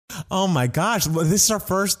Oh my gosh. Well, this is our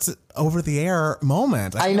first over the air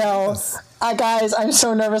moment. I know. Guys, I'm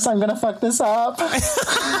so nervous I'm going to fuck this up.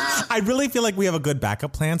 I really feel like we have a good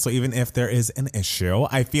backup plan. So even if there is an issue,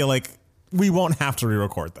 I feel like we won't have to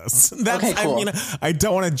re-record this. Okay, cool. I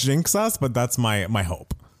don't want to jinx us, but that's my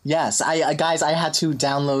hope. Yes, guys, I had to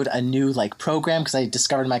download a new program because I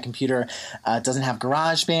discovered my computer doesn't have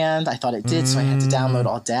GarageBand. I thought it did, so I had to download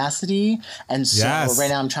Audacity. And so right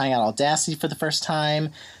now I'm trying out Audacity for the first time.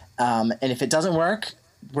 And if it doesn't work,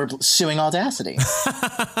 we're suing Audacity.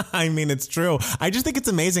 I mean, it's true. I just think it's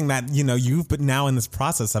amazing that, you've been now in this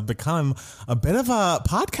process have become a bit of a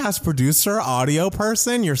podcast producer, audio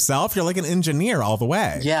person yourself. You're like an engineer all the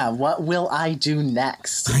way. Yeah. What will I do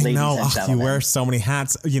next, ladies and gentlemen? You wear so many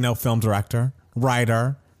hats, film director,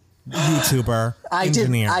 writer, YouTuber,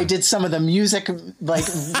 engineer. I did some of the music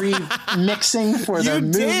remixing for the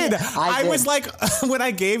movie. Did. I was like, when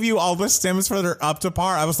I gave you all the stems for their Up to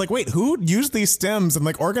Par, I was like, wait, who used these stems and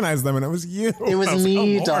organized them? And it was you. It was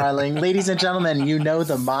me, darling. Ladies and gentlemen,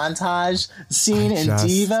 the montage scene in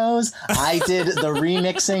Devos. I did the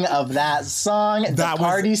remixing of that song. The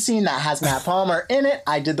party scene that has Matt Palmer in it.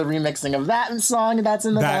 I did the remixing of that song that's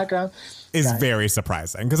in the background. Is very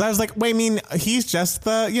surprising because I was like, wait, he's just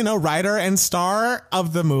the, writer and star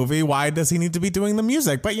of the movie. Why does he need to be doing the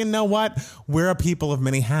music? But you know what? We're a people of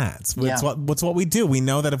many hats. It's what we do. We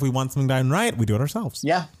know that if we want something done right, we do it ourselves.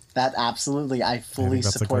 Yeah, that absolutely. I fully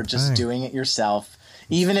support just doing it yourself.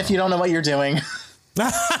 Even if you don't know what you're doing,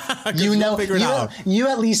 you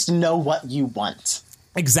at least know what you want.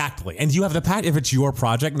 Exactly. And you have the if it's your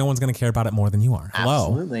project, no one's going to care about it more than you are. Hello.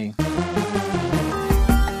 Absolutely.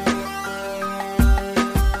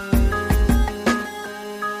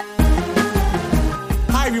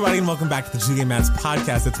 Everybody, and welcome back to the Two Gay Mats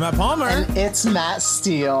podcast. It's Matt Palmer. And it's Matt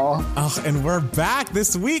Steele. Oh, and we're back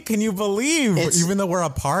this week. Can you believe? Even though we're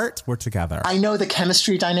apart, we're together. I know the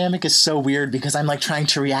chemistry dynamic is so weird because I'm trying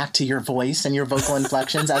to react to your voice and your vocal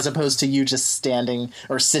inflections as opposed to you just standing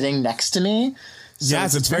or sitting next to me. So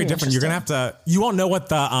yes, it's very different. You're going to have to, you won't know what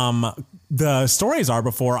the stories are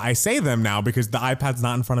before I say them now because the iPad's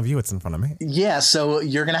not in front of you, it's in front of me. Yeah, so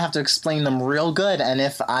you're going to have to explain them real good. And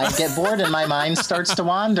if I get bored and my mind starts to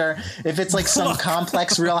wander, if it's some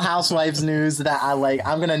complex Real Housewives news that I'm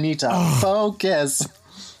going to need to focus.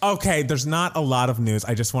 Okay, there's not a lot of news.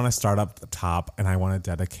 I just want to start up the top and I want to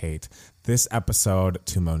dedicate this episode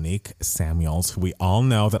to Monique Samuels, who we all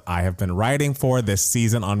know that I have been writing for this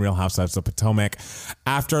season on Real Housewives of Potomac.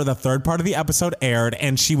 After the third part of the episode aired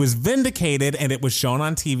and she was vindicated and it was shown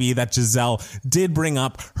on TV that Giselle did bring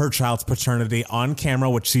up her child's paternity on camera,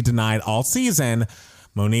 which she denied all season,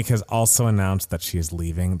 Monique has also announced that she is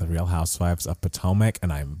leaving the Real Housewives of Potomac,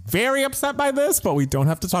 and I'm very upset by this, but we don't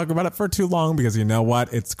have to talk about it for too long because you know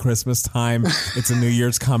what? It's Christmas time. It's a New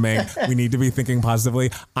Year's coming. We need to be thinking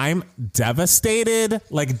positively. I'm devastated.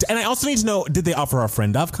 And I also need to know, did they offer a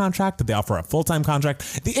friend of contract? Did they offer a full-time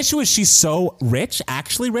contract? The issue is she's so rich,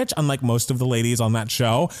 actually rich, unlike most of the ladies on that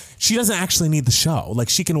show. She doesn't actually need the show.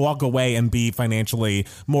 She can walk away and be financially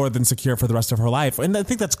more than secure for the rest of her life. And I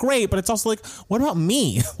think that's great, but it's also what about me?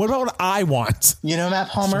 What about what I want? Matt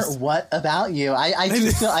Palmer, what about you? I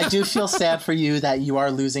do feel sad for you that you are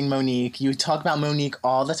losing Monique. You talk about Monique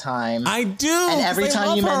all the time. I do. And every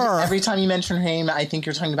time you mention her name, I think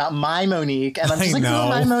you're talking about my Monique. And I'm just oh,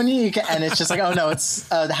 my Monique. And it's just oh no, it's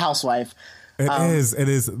the housewife. It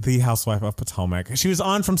is the Housewife of Potomac. She was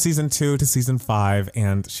on from season 2 to season 5,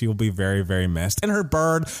 and she will be very, very missed. And her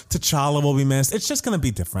bird, T'Challa, will be missed. It's just going to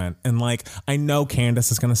be different. And I know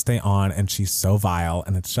Candace is going to stay on, and she's so vile.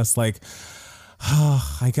 And it's just I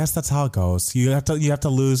guess that's how it goes. You have to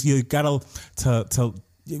lose. You got to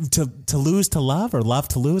lose to love or love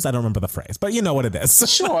to lose. I don't remember the phrase, but you know what it is.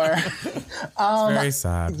 Sure. It's very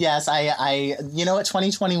sad. Yes, I you know what?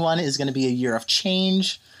 2021 is going to be a year of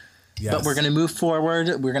change. Yes. But we're going to move forward.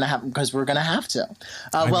 We're going to have to.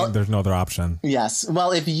 There's no other option. Yes.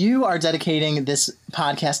 Well, if you are dedicating this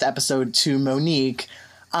podcast episode to Monique,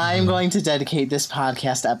 I'm going to dedicate this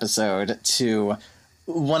podcast episode to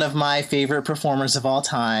one of my favorite performers of all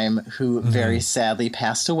time, who very sadly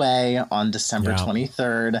passed away on December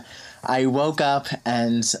 23rd. I woke up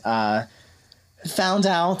and found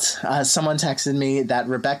out, someone texted me that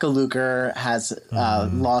Rebecca Luker has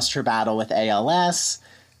lost her battle with ALS.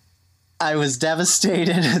 I was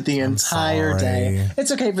devastated the entire day.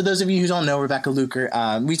 It's okay. For those of you who don't know Rebecca Luker,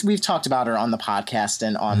 we've talked about her on the podcast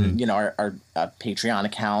and on our Patreon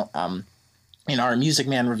account in our Music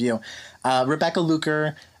Man review. Rebecca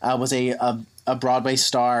Luker was a Broadway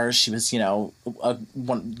star. She was one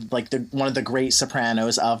of the great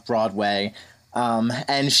sopranos of Broadway.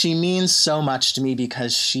 And she means so much to me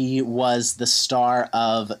because she was the star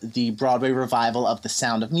of the Broadway revival of The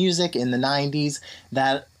Sound of Music in the 90s.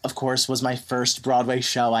 That, of course, was my first Broadway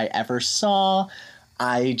show I ever saw.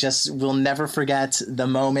 I just will never forget the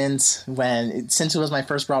moment when, since it was my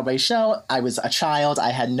first Broadway show, I was a child. I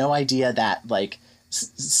had no idea that, like,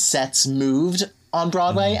 sets moved on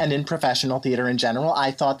Broadway and in professional theater in general. I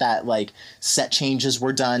thought that, like, set changes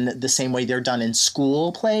were done the same way they're done in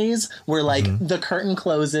school plays, where, like, the curtain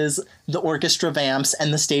closes, the orchestra vamps,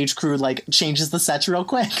 and the stage crew, like, changes the sets real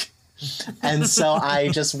quick. And so I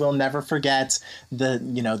just will never forget the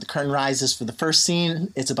curtain rises for the first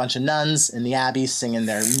scene. It's a bunch of nuns in the abbey singing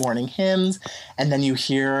their morning hymns. And then you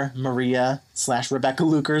hear Maria/Rebecca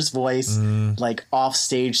Luker's voice, like, off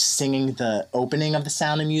stage singing the opening of The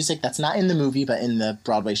Sound of Music. That's not in the movie, but in the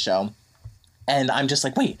Broadway show. And I'm just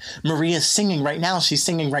like, wait, Maria's singing right now. She's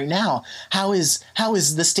singing right now. How is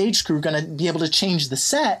the stage crew going to be able to change the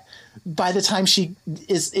set by the time she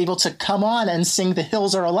is able to come on and sing The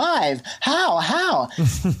Hills Are Alive? How?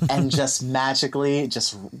 And just magically,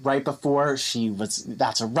 just right before she was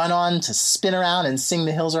about to run on to spin around and sing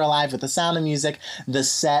The Hills Are Alive with The Sound of Music, the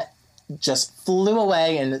set just flew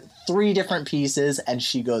away in 3 different pieces, and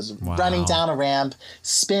she goes running down a ramp,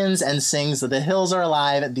 spins, and sings The Hills Are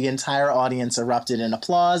Alive. The entire audience erupted in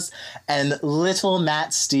applause, and little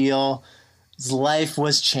Matt Steele's life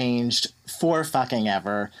was changed for fucking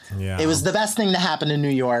ever. Yeah. It was the best thing to happen in New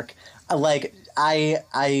York. Like, I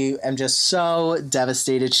am just so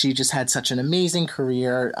devastated. She just had such an amazing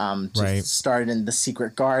career. Started in The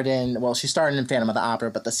Secret Garden. Well, she started in Phantom of the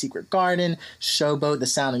Opera, but The Secret Garden, Showboat, The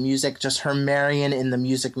Sound of Music, just her Marion in The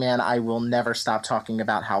Music Man. I will never stop talking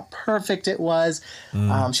about how perfect it was.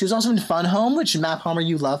 She was also in Fun Home, which, Matt Palmer,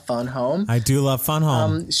 you love Fun Home. I do love Fun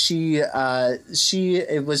Home.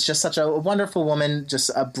 It was just such a wonderful woman, just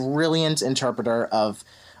a brilliant interpreter of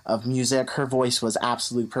music. Her voice was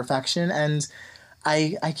absolute perfection, and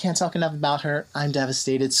I can't talk enough about her. I'm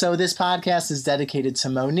devastated. So this podcast is dedicated to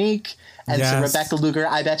Monique and to Rebecca Luker.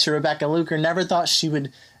 I bet you Rebecca Luker never thought she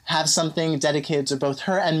would have something dedicated to both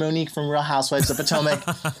her and Monique from Real Housewives of Potomac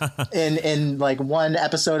in like one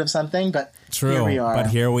episode of something, but here we are. But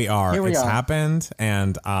here we are. It's happened,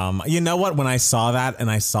 and you know what? When I saw that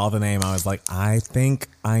and I saw the name, I was like, I think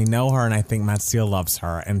I know her, and I think Matt Steele loves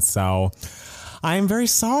her, and so I'm very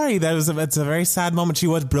sorry. It's a very sad moment. She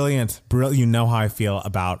was brilliant. You know how I feel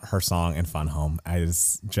about her song in Fun Home.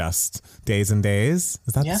 It's just Days and Days.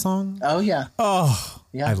 Is that the song? Oh yeah. Oh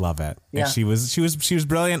yeah. I love it. Yeah. And she was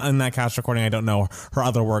brilliant in that cast recording. I don't know her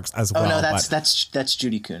other works as well. Oh no, that's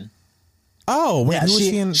Judy Kuhn. Oh, wait, who was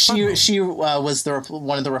she in? She was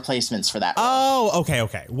one of the replacements for that role. Oh,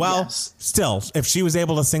 okay. Well, still, if she was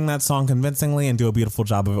able to sing that song convincingly and do a beautiful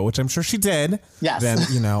job of it, which I'm sure she did, then,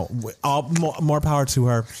 more power to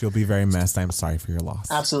her. She'll be very missed. I'm sorry for your loss.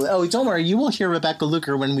 Absolutely. Oh, don't worry. You will hear Rebecca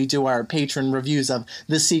Luker when we do our patron reviews of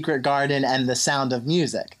The Secret Garden and The Sound of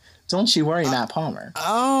Music. Don't you worry, Matt Palmer.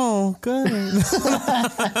 Oh, good.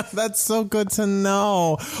 That's so good to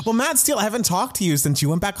know. Well, Matt Steele, I haven't talked to you since you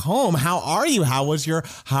went back home. How are you? How was your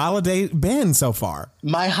holiday been so far?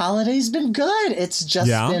 My holiday's been good. It's just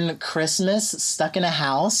been Christmas stuck in a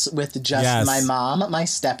house with just my mom, my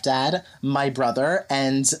stepdad, my brother,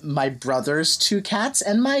 and my brother's 2 cats,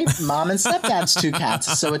 and my mom and stepdad's 2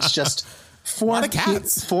 cats. So it's just 4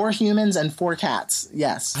 cats. 4 humans and 4 cats.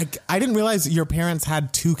 Yes. I didn't realize your parents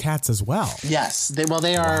had 2 cats as well. Yes.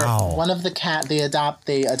 They are one of the cat they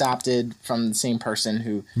adopted from the same person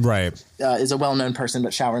who is a well-known person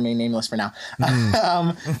but shall remain nameless for now.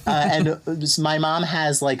 And my mom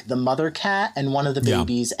has like the mother cat and one of the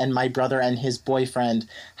babies, and my brother and his boyfriend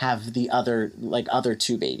have the other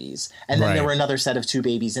 2 babies. And then there were another set of 2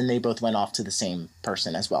 babies, and they both went off to the same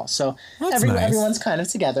person as well. So everyone's kind of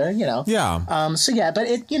together, you know. Yeah. But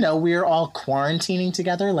we're all quarantining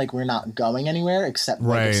together. Like, we're not going anywhere except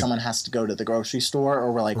like if someone has to go to the grocery store,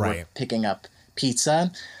 or we're picking up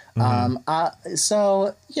pizza. Mm-hmm.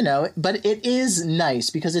 But it is nice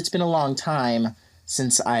because it's been a long time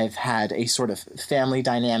since I've had a sort of family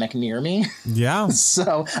dynamic near me. Yeah.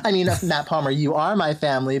 So, I mean, Matt Palmer, you are my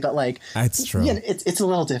family, but like, it's true. It's a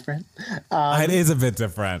little different. It is a bit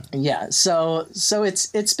different. Yeah. So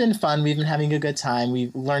it's been fun. We've been having a good time.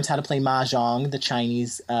 We've learned how to play Mahjong, the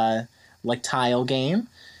Chinese tile game.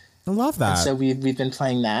 I love that. And so we've been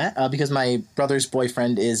playing that because my brother's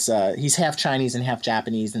boyfriend is he's half Chinese and half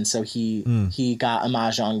Japanese, and so he got a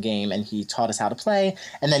Mahjong game and he taught us how to play,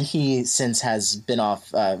 and then he since has been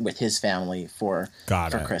off with his family for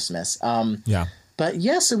Christmas. But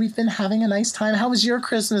yeah, so we've been having a nice time. How was your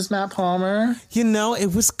Christmas, Matt Palmer? You know,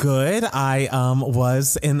 it was good. I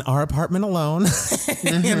was in our apartment alone,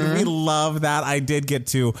 and we love that. I did get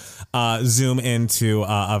to zoom into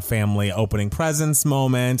a family opening presents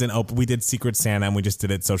moment, and we did Secret Santa, and we just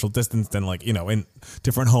did it social distanced and in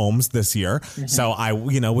different homes this year. So I,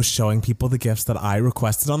 was showing people the gifts that I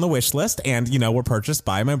requested on the wish list, and were purchased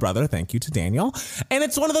by my brother. Thank you to Daniel. And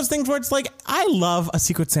it's one of those things where it's like, I love a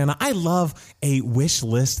Secret Santa. I love a wish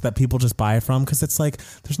list that people just buy from, because it's like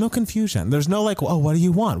there's no confusion. There's no like, oh, what do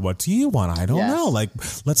you want? What do you want? I don't know. Like,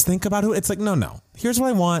 let's think about who. It's like, no. Here's what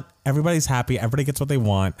I want. Everybody's happy. Everybody gets what they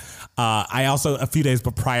want. I also, a few days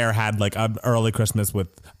prior, had like an early Christmas with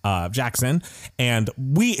Jackson, and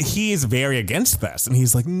he is very against this, and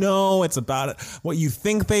he's like, no, it's about what you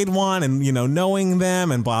think they'd want, and knowing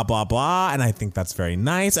them, and blah blah blah. And I think that's very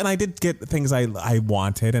nice. And I did get things I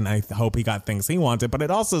wanted, and I hope he got things he wanted. But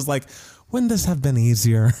it also is like, wouldn't this have been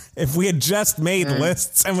easier if we had just made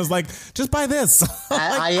lists and was like, just buy this?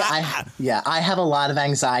 I have a lot of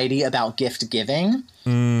anxiety about gift giving.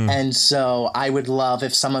 And so I would love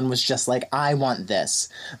if someone was just like, I want this.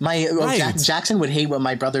 Jackson would hate what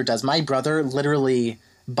my brother does. My brother literally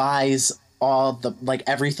buys all the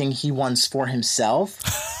everything he wants for himself.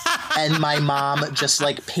 And my mom just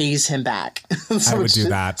pays him back. I would do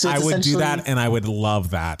that. I would do that, and I would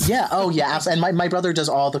love that. Yeah. Oh, yeah. And my brother does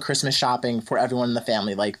all the Christmas shopping for everyone in the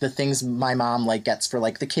family. Like the things my mom gets for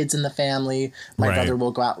the kids in the family. My brother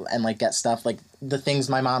will go out and get stuff. The things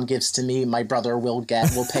my mom gives to me, my brother will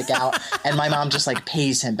pick out, and my mom just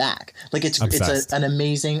pays him back. It's an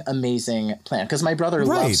amazing plan, because my brother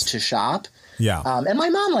loves to shop. Yeah. And my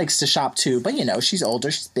mom likes to shop too, but she's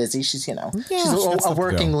older, she's busy, she's she's a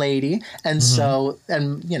working lady, and so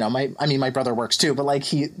my brother works too, but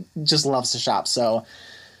he just loves to shop. So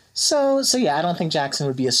yeah, I don't think Jackson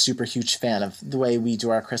would be a super huge fan of the way we do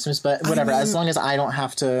our Christmas, but whatever, as long as I don't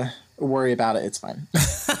have to worry about it, it's fine.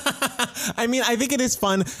 I mean, I think it is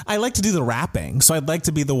fun. I like to do the wrapping, so I'd like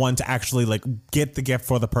to be the one to actually get the gift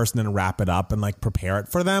for the person and wrap it up and prepare it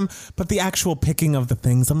for them. But the actual picking of the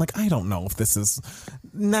things, I'm like, I don't know if this is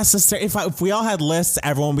necessary. If we all had lists,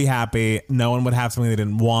 everyone would be happy. No one would have something they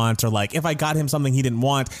didn't want, or if I got him something he didn't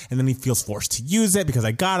want and then he feels forced to use it because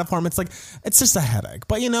I got it for him, it's just a headache.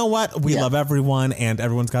 But you know what? We love everyone, and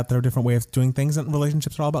everyone's got their different way of doing things, and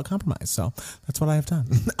relationships are all about compromise. So that's what I have done.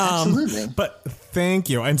 Absolutely. But thank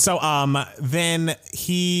you. And so then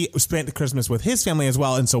he spent Christmas with his family as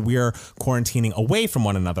well, and so we're quarantining away from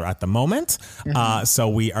one another at the moment. So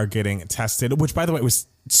we are getting tested, which, by the way, was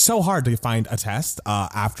so hard to find a test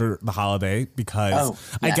after the holiday,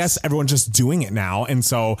 because I guess everyone's just doing it now. And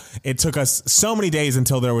so it took us so many days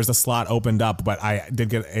until there was a slot opened up, but I did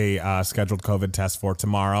get a scheduled COVID test for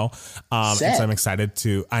tomorrow. And so I'm excited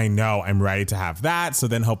I'm ready to have that. So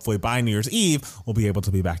then hopefully by New Year's Eve, we'll be able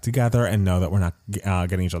to be back together and know that we're not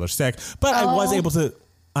getting each other sick. But I was able to,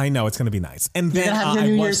 I know it's going to be nice. And you're then gonna have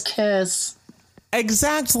your New Year's kiss.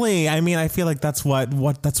 Exactly. I mean, I feel like that's what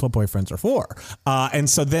boyfriends are for. And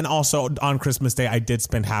so then also on Christmas Day, I did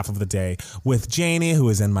spend half of the day with Janie, who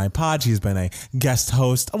is in my pod. She's been a guest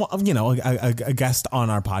host, a guest on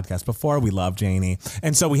our podcast before. We love Janie.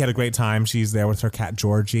 And so we had a great time. She's there with her cat,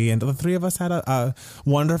 Georgie. And the three of us had a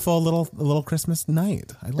wonderful little Christmas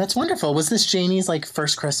night. That's wonderful. Was this Janie's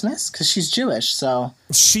first Christmas? Because she's Jewish. So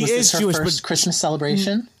she is Jewish. First Christmas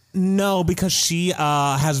celebration? No, because she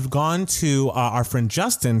has gone to our friend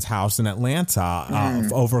Justin's house in Atlanta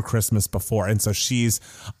over Christmas before, and so she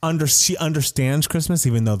understands Christmas,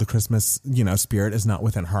 even though the Christmas spirit is not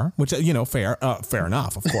within her, which fair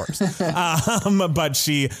enough, of course. But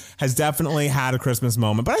she has definitely had a Christmas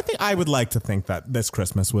moment. But I would like to think that this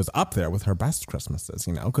Christmas was up there with her best Christmases,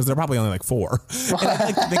 because they're probably only 4. And I'd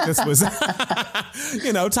like to think this was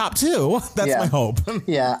top 2. That's my hope.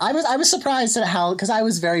 Yeah, I was surprised at how, because I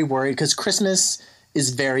was very worried, because Christmas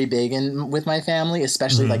is very big with my family,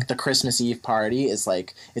 especially the Christmas Eve party is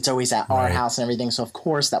it's always at our house and everything. So of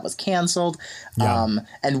course that was canceled. Yeah.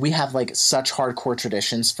 And we have such hardcore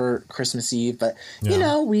traditions for Christmas Eve, but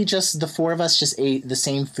we just, the 4 of us just ate the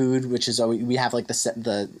same food, which is always, we have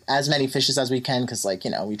the as many fishes as we can. Cause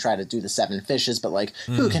we try to do the 7 fishes, but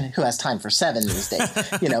who has time for 7 these days?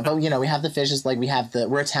 But we have the fishes,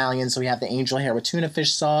 we're Italian. So we have the angel hair with tuna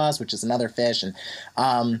fish sauce, which is another fish. And,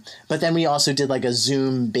 but then we also did a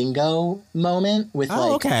Zoom bingo moment with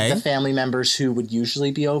the family members who would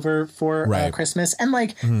usually be over for Christmas, and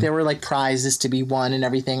there were prizes to be won and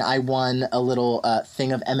everything. I won a little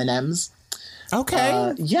thing of M&Ms.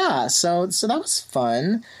 Okay. Yeah. So that was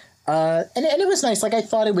fun. And it was nice. I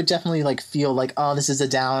thought it would definitely feel oh, this is a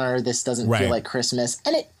downer. This doesn't feel like Christmas.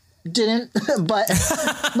 And didn't, but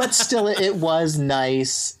still, it was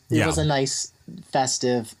nice. It was a nice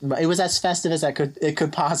festive. It was as festive as it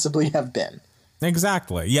could possibly have been.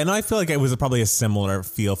 Exactly. Yeah, no, I feel like it was probably a similar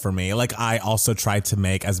feel for me. Like, I also tried to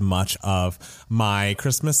make as much of my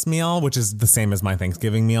Christmas meal, which is the same as my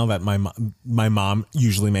Thanksgiving meal that my mom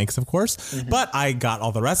usually makes, of course. Mm-hmm. But I got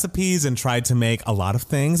all the recipes and tried to make a lot of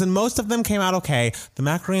things, and most of them came out okay. The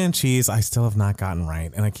macaroni and cheese, I still have not gotten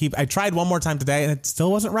right. And I tried one more time today, and it still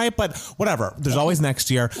wasn't right, but whatever. There's always next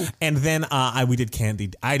year. And then I did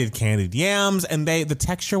candied yams, and the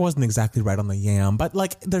texture wasn't exactly right on the yam, but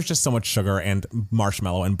like, there's just so much sugar and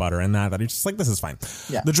marshmallow and butter in that you're just like, this is fine.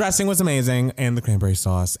 Yeah. The dressing was amazing, and the cranberry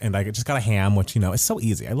sauce, and I just got a ham, which, is so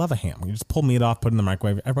easy. I love a ham. You just pull meat off, put it in the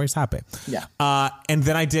microwave, everybody's happy. Yeah. And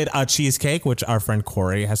then I did a cheesecake, which our friend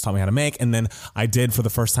Corey has taught me how to make, and then I did for the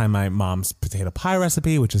first time my mom's potato pie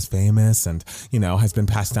recipe, which is famous and has been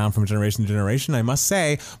passed down from generation to generation. I must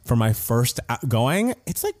say, for my first going,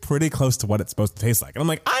 it's like pretty close to what it's supposed to taste like, and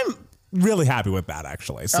I'm really happy with that,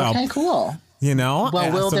 actually. So okay, cool.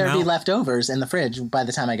 Well, will there be leftovers in the fridge by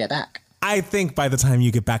the time I get back? I think by the time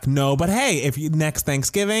you get back, no. But hey, next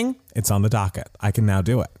Thanksgiving, it's on the docket. I can now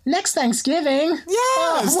do it. Next Thanksgiving?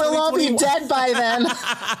 Yes. We'll all be dead by then.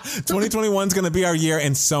 2021 is going to be our year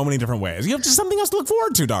in so many different ways. You have just something else to look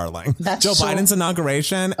forward to, darling. That's Joe Biden's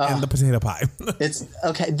inauguration and the potato pie. It's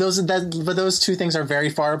okay. But those two things are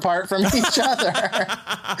very far apart from each other.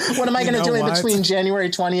 What am I going to do in between January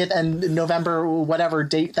 20th and November, whatever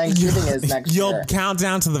date Thanksgiving is next year? You'll count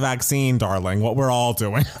down to the vaccine, darling, what we're all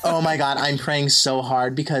doing. Oh my God. I'm praying so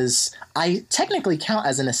hard because I technically count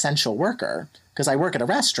as an essential worker because I work at a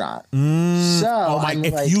restaurant. So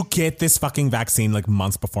if you get this fucking vaccine like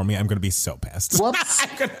months before me, I'm going to be so pissed. Whoops.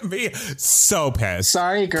 I'm going to be so pissed.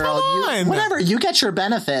 Sorry, girl. Whatever. You get your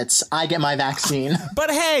benefits. I get my vaccine.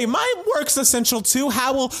 But hey, my work's essential too.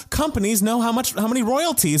 How will companies know how many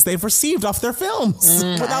royalties they've received off their films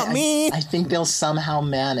without me? I think they'll somehow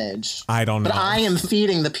manage. I don't know. But I am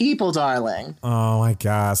feeding the people, darling. Oh, I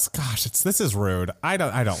guess. Gosh, this is rude. I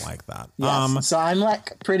don't like that. Yes. So I'm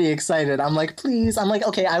like pretty excited. I'm like, please. I'm like,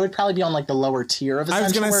 okay, I would probably be on like the lower tier of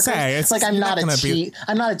essential workers. I was gonna say,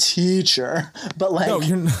 I'm not a teacher, but like, no,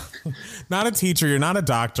 you're not a teacher. You're not a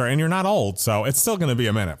doctor, and you're not old, so it's still gonna be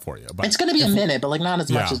a minute for you. But it's gonna be a minute, but like not as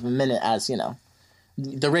much as a minute as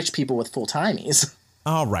the rich people with full timies.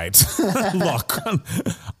 All right, look,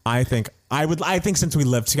 I think since we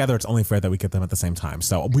live together, it's only fair that we get them at the same time.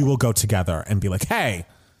 So we will go together and be like, hey.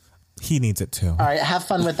 He needs it too. All right, have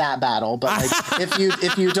fun with that battle. But like,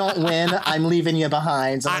 if you don't win, I'm leaving you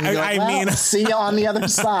behind. So see you on the other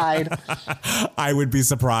side. I would be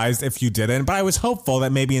surprised if you didn't, but I was hopeful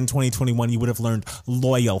that maybe in 2021 you would have learned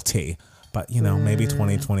loyalty. But maybe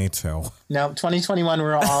 2022. No, 2021.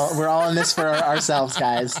 We're all in this for ourselves,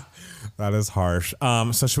 guys. That is harsh.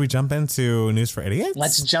 So should we jump into News for Idiots?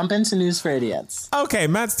 Let's jump into News for Idiots. Okay,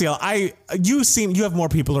 Matt Steele, you have more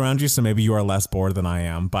people around you, so maybe you are less bored than I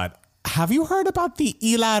am, but have you heard about the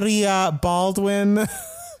Hilaria Baldwin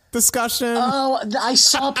discussion? Oh, I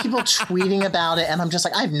saw people tweeting about it, and I'm just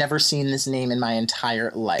like, I've never seen this name in my entire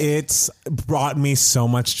life. It's brought me so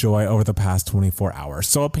much joy over the past 24 hours.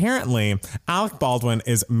 So apparently, Alec Baldwin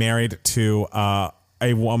is married to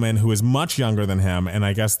a woman who is much younger than him, and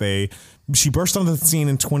I guess she burst onto the scene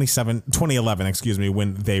in 2011,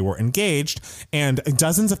 when they were engaged, and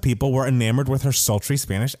dozens of people were enamored with her sultry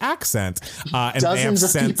Spanish accent. And dozens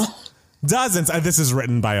of people? Dozens. This is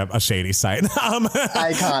written by a shady site.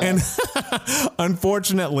 Iconic. And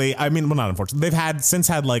unfortunately, not unfortunately, they've since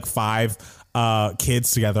had like 5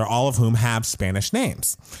 kids together, all of whom have Spanish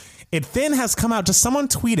names. It then has come out, someone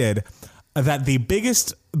tweeted that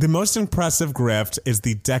the most impressive grift is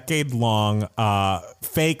the decade-long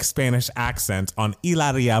fake Spanish accent on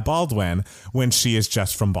Hilaria Baldwin when she is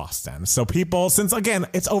just from Boston. So people, since again,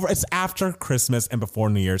 it's after Christmas and before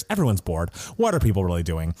New Year's, everyone's bored. What are people really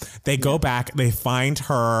doing? They go back, they find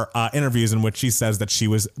her interviews in which she says that she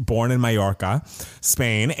was born in Mallorca,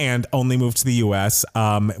 Spain, and only moved to the U.S.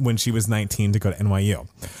 When she was 19 to go to NYU.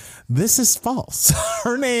 This is false.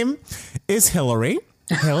 Her name is Hillary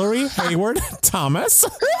Hayward Thomas.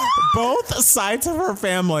 Both sides of her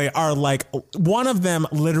family are like, one of them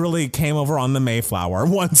literally came over on the Mayflower,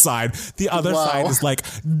 one side. The other side is like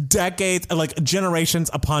decades, like generations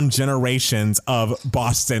upon generations of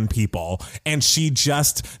Boston people. And she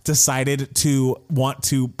just decided to want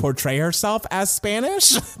to portray herself as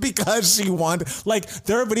Spanish because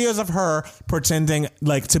there are videos of her pretending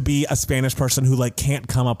like to be a Spanish person who like can't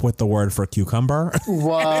come up with the word for cucumber.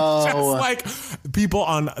 Whoa. And it's just like people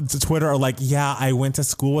people on Twitter are like, yeah, I went to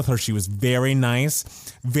school with her. She was very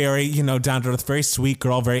nice, very, down to earth, very sweet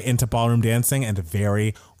girl, very into ballroom dancing, and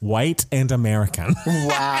very white and American.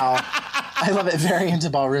 Wow. I love it. Very into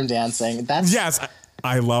ballroom dancing. Yes.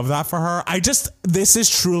 I love that for her. This is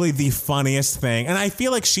truly the funniest thing. And I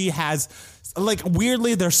feel like she has, like,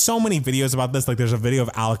 weirdly, there's so many videos about this. Like, there's a video of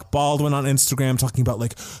Alec Baldwin on Instagram talking about,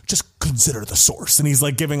 like, just consider the source. And he's,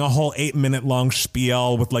 like, giving a whole 8-minute long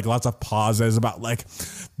spiel with, like, lots of pauses about, like,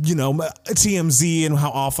 TMZ and how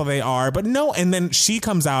awful they are. But no, and then she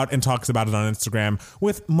comes out and talks about it on Instagram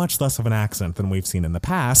with much less of an accent than we've seen in the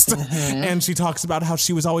past. Mm-hmm. And she talks about how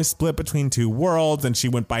she was always split between two worlds, and she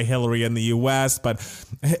went by Hillary in the US, but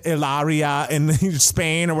Hilaria in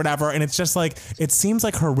Spain or whatever. And it's just like, it seems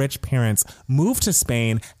like her rich parents moved to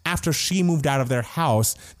Spain after she moved out of their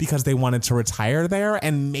house because they wanted to retire there.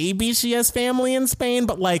 And maybe she has family in Spain,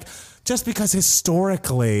 but like, just because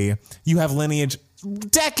historically you have lineage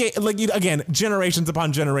generations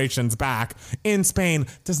upon generations back in Spain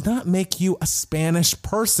does not make you a Spanish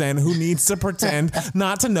person who needs to pretend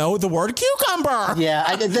not to know the word cucumber. Yeah,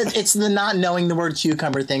 it's the not knowing the word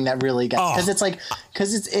cucumber thing that really gets, because it's like,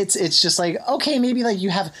 it's just like, okay, maybe like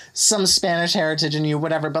you have some Spanish heritage in you,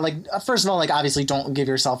 whatever, but like, first of all, like, obviously don't give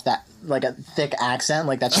yourself that, like, a thick accent,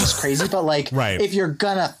 like, that's just crazy. But like, right. If you're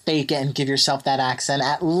gonna fake it and give yourself that accent,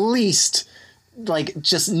 at least, like,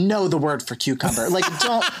 just know the word for cucumber. Like,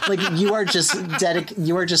 don't, like, you are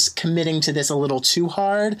just committing to this a little too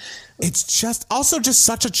hard. It's just also just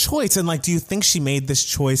such a choice. And like, do you think she made this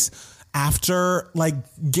choice after like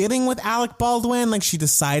getting with Alec Baldwin? Like, she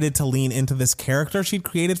decided to lean into this character she'd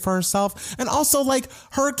created for herself. And also, like,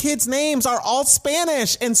 her kids' names are all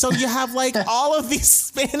Spanish. And so you have like all of these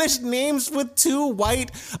Spanish names with two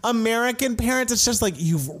white American parents. It's just like,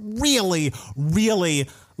 you've really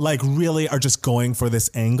are just going for this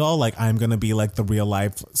angle. Like, I'm going to be like the real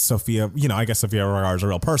life Sofia, I guess Sofia Vergara is a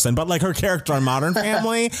real person, but like her character on Modern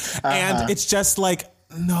Family. And it's just like,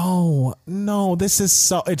 no, it's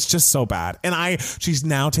just so bad. And she's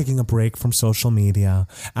now taking a break from social media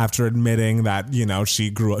after admitting that,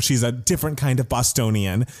 she's a different kind of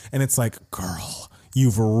Bostonian. And it's like, girl,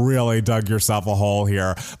 you've really dug yourself a hole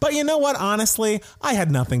here. But you know what? Honestly, I had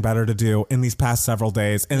nothing better to do in these past several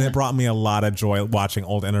days, and it brought me a lot of joy watching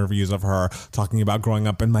old interviews of her talking about growing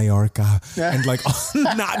up in Mallorca and like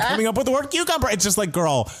not coming up with the word cucumber. It's just like,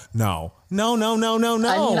 girl, no. I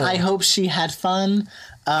mean, I hope she had fun.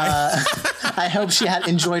 I hope she had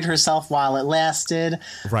enjoyed herself while it lasted.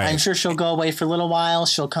 Right. I'm sure she'll go away for a little while.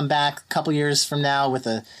 She'll come back a couple years from now with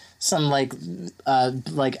some like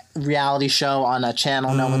reality show on a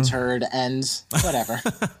channel no one's heard, and whatever.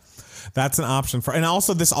 That's an option and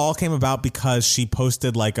also this all came about because she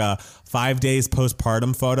posted like a 5 days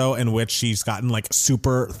postpartum photo in which she's gotten like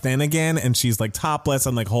super thin again, and she's like topless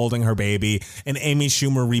and like holding her baby, and Amy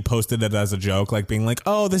Schumer reposted it as a joke, like being like,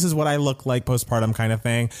 oh, this is what I look like postpartum kind of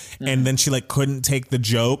thing. Mm-hmm. And then she like couldn't take the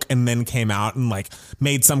joke and then came out and like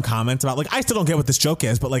made some comments about like, I still don't get what this joke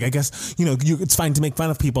is, but like, I guess, it's fine to make fun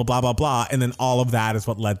of people, blah, blah, blah. And then all of that is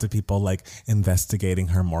what led to people like investigating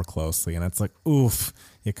her more closely. And it's like, oof,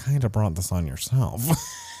 you kind of brought this on yourself.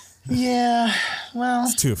 Yeah, well,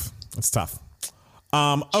 it's tough.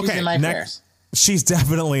 She's in my prayers. She's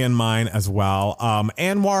definitely in mine as well.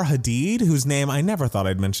 Anwar Hadid, whose name I never thought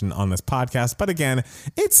I'd mention on this podcast. But again,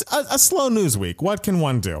 it's a slow news week. What can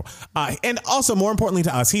one do? And also, more importantly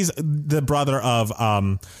to us, he's the brother of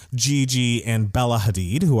Gigi and Bella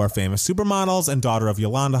Hadid, who are famous supermodels, and daughter of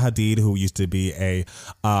Yolanda Hadid, who used to be a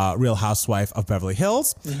Real Housewife of Beverly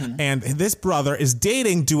Hills. Mm-hmm. And this brother is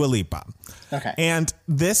dating Dua Lipa. Okay. And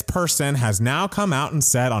this person has now come out and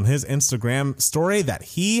said on his Instagram story that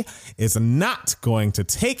he is not going to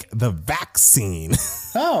take the vaccine.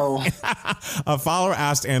 Oh. A follower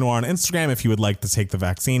asked Anwar on Instagram if he would like to take the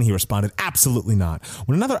vaccine. He responded, absolutely not.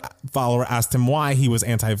 When another follower asked him why he was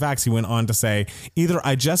anti-vax, he went on to say, either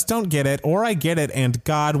I just don't get it or I get it and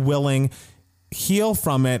God willing, heal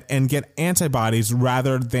from it and get antibodies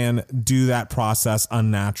rather than do that process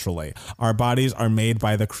unnaturally. Our bodies are made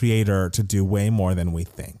by the creator to do way more than we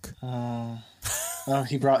think. Oh,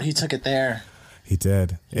 he took it there. He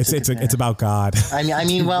did. It's about God. I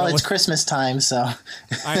mean, well, it's Christmas time, so.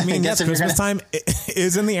 I mean, yes, Christmas time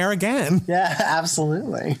is in the air again. Yeah,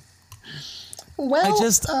 absolutely. Well,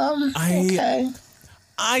 okay.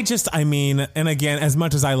 I mean, and again, as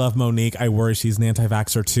much as I love Monique, I worry she's an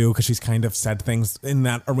anti-vaxxer too, because she's kind of said things in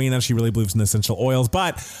that arena. She really believes in essential oils.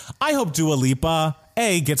 But I hope Dua Lipa,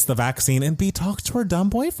 A, gets the vaccine, and B, talks to her dumb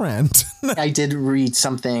boyfriend. I did read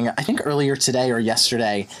something, I think earlier today or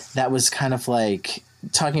yesterday, that was kind of like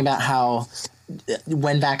talking about how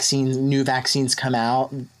when new vaccines come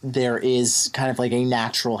out, there is kind of like a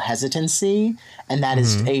natural hesitancy, and that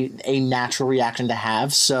is a natural reaction to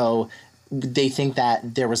have. So they think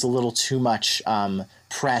that there was a little too much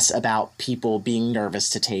press about people being nervous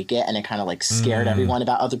to take it, and it kind of like scared everyone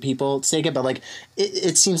about other people to take it. But like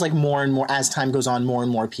it seems like more and more as time goes on, more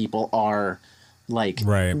and more people are like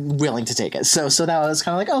willing to take it. So that was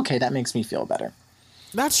kind of like, okay, that makes me feel better.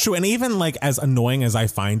 That's true. And even like as annoying as I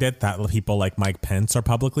find it that people like Mike Pence are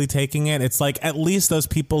publicly taking it, it's like at least those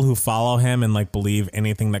people who follow him and like believe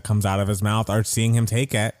anything that comes out of his mouth are seeing him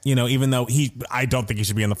take it, you know, even though I don't think he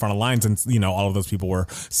should be in the front of lines. And, you know, all of those people were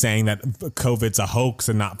saying that COVID's a hoax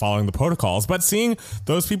and not following the protocols. But seeing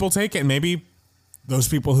those people take it, and maybe those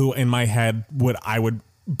people who in my head I would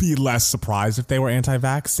be less surprised if they were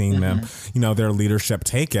anti-vax, seeing them, you know, their leadership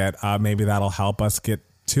take it. Maybe that'll help us get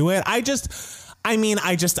to it.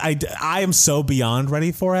 I am so beyond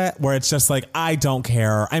ready for it, where it's just like, I don't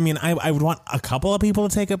care. I mean, I would want a couple of people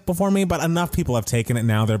to take it before me, but enough people have taken it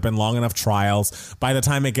now. There have been long enough trials. By the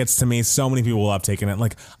time it gets to me, so many people will have taken it.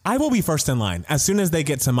 Like, I will be first in line. As soon as they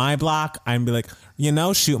get to my block, I'm be like, you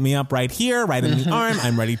know, shoot me up right here, right in the arm.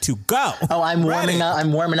 I'm ready to go. Oh, I'm warming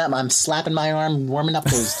up. I'm slapping my arm, warming up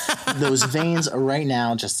those veins right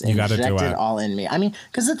now. Just inject it all in me. I mean,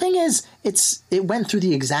 because the thing is, it went through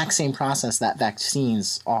the exact same process that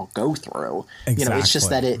vaccines all go through. Exactly. You know, it's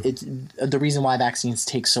just that the reason why vaccines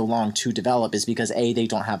take so long to develop is because A, they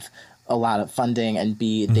don't have a lot of funding, and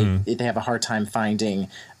B, they have a hard time finding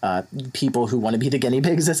people who want to be the guinea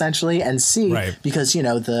pigs, essentially, and C, because, you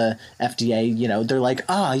know, the FDA, you know, they're like,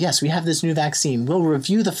 yes, we have this new vaccine. We'll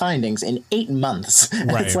review the findings in 8 months.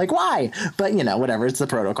 And it's like, why? But, you know, whatever, it's the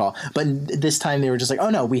protocol. But this time they were just like, oh,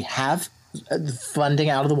 no, we have funding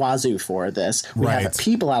out of the wazoo for this. We have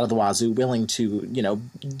people out of the wazoo willing to, you know,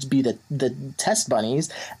 be the test bunnies.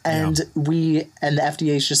 And the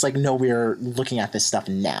FDA is just like, no, we're looking at this stuff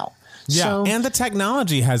now. Yeah, so, and the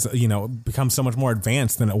technology has, you know, become so much more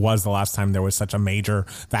advanced than it was the last time there was such a major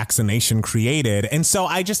vaccination created. And so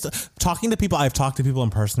I've talked to people in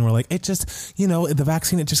person who are like, it just, you know, the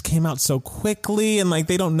vaccine, it just came out so quickly, and like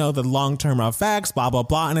they don't know the long-term effects, blah, blah,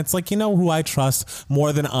 blah. And it's like, you know who I trust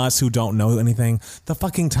more than us who don't know anything? The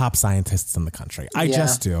fucking top scientists in the country. I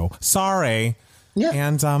just do. Sorry. Yeah.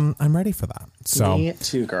 And I'm ready for that. So me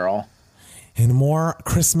too, girl. In more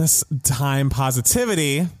Christmas time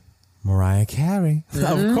positivity, Mariah Carey,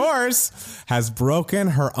 of course, has broken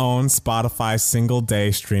her own Spotify single-day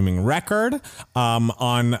streaming record.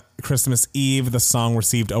 On Christmas Eve, the song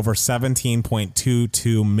received over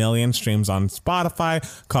 17.22 million streams on Spotify,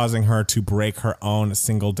 causing her to break her own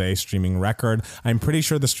single-day streaming record. I'm pretty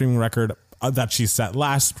sure the streaming record that she set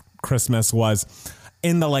last Christmas was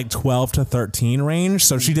in the like 12 to 13 range.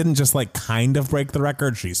 So she didn't just like kind of break the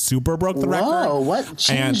record. She super broke the record. Whoa, what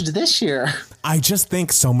changed this year? I just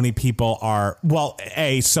think so many people are, well,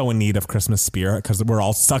 so in need of Christmas spirit because we're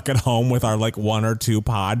all stuck at home with our like 1 or 2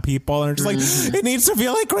 pod people. And it's just like, it needs to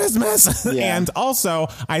feel like Christmas. Yeah. And also,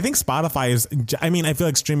 I think Spotify I feel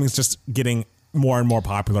like streaming is just getting more and more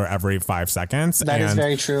popular every 5 seconds. That is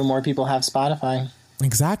very true. More people have Spotify.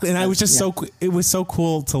 Exactly. And I was just it was so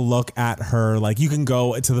cool to look at her. Like, you can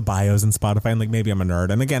go to the bios in Spotify, and like, maybe I'm a nerd.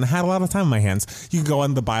 And again, I had a lot of time on my hands. You can go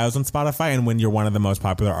on the bios on Spotify, and when you're one of the most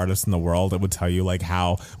popular artists in the world, it would tell you like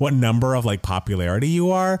what number of like popularity you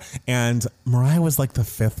are. And Mariah was like the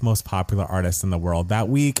 5th most popular artist in the world that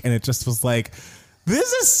week. And it just was like,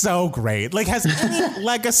 this is so great. Like, has any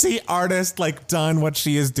legacy artist like done what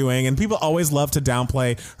she is doing? And people always love to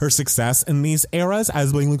downplay her success in these eras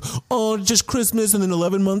as being like, oh, just Christmas and then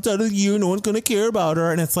 11 months out of the year, no one's going to care about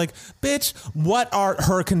her. And it's like, bitch, what are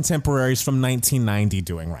her contemporaries from 1990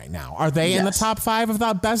 doing right now? Are they in the top 5 of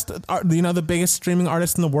the best, the biggest streaming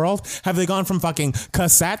artists in the world? Have they gone from fucking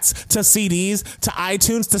cassettes to CDs to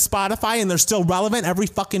iTunes to Spotify and they're still relevant every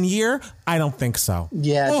fucking year? I don't think so.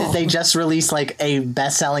 Yeah, they just released like a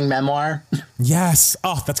best-selling memoir. Yes.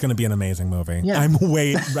 Oh, that's going to be an amazing movie. Yeah.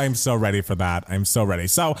 I'm so ready for that. I'm so ready.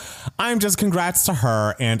 So I'm just congrats to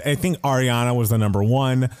her. And I think Ariana was the number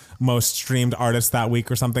 1 most streamed artist that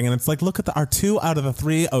week or something. And it's like, look at our 2 out of the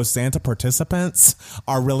 3 Oh Santa participants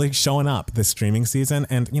are really showing up this streaming season.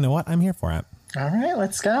 And you know what? I'm here for it. All right,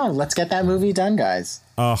 let's go. Let's get that movie done, guys.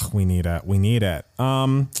 Oh, we need it. We need it.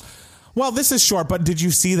 Well, this is short, but did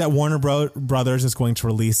you see that Warner Brothers is going to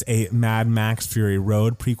release a Mad Max Fury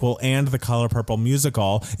Road prequel and the Color Purple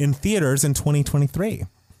musical in theaters in 2023?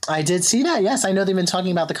 I did see that, yes. I know they've been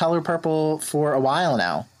talking about the Color Purple for a while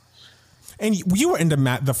now. And you were into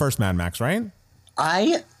the first Mad Max, right?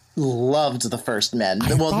 I loved the first Men.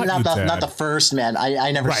 Well, not the first Men.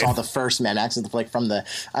 I never saw the first Men Max, like from the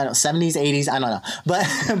 70s, 80s. I don't know,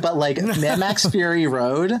 but like Mad Max Fury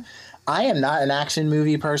Road. I am not an action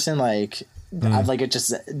movie person. Like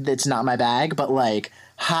it's not my bag. But like,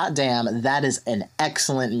 hot damn, that is an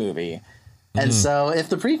excellent movie. And so, if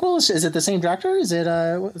the prequel is it the same director? Is it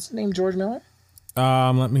what's his name? George Miller?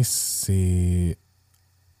 Let me see.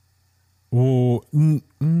 Ooh,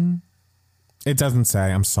 it doesn't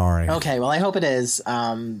say. I'm sorry. Okay, well, I hope it is,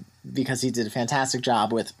 because he did a fantastic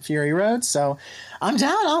job with Fury Road. So I'm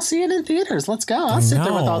down. I'll see it in theaters. Let's go. I'll sit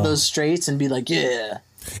there with all those straights and be like, yeah.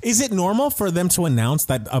 Is it normal for them to announce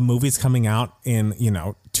that a movie's coming out in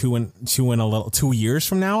 2 years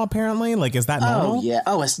from now? Apparently, like, is that normal? Oh yeah.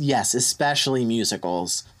 Oh yes, especially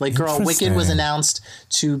musicals. Like, girl, Wicked was announced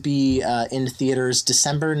to be in theaters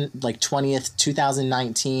December 20th,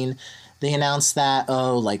 2019. They announced that,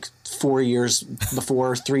 4 years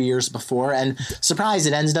before, 3 years before. And surprise,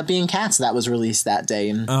 it ended up being Cats that was released that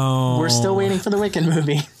day. And we're still waiting for the Wicked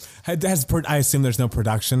movie. I assume there's no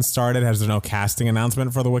production started. Has there no casting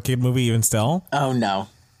announcement for the Wicked movie even still? Oh, no.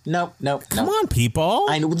 Nope. Come on, people.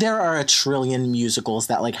 I know there are a trillion musicals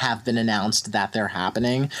that have been announced that they're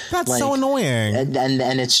happening. That's so annoying.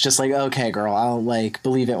 And it's just like, okay, girl, I'll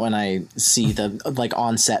believe it when I see the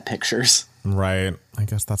on-set pictures. Right. I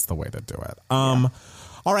guess that's the way to do it. All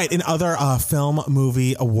right. In other film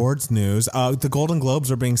movie awards news, the Golden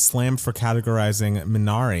Globes are being slammed for categorizing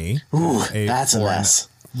Minari. Ooh, that's a mess.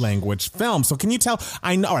 Language film. So can you tell?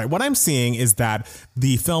 I know. All right. What I'm seeing is that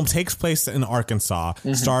the film takes place in Arkansas,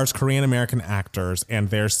 stars Korean American actors, and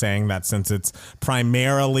they're saying that since it's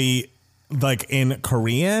primarily in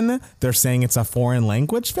Korean, they're saying it's a foreign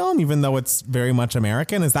language film, even though it's very much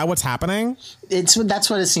American. Is that what's happening? That's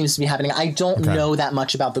what it seems to be happening. I don't know that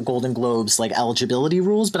much about the Golden Globes eligibility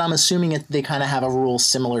rules, but I'm assuming they kind of have a rule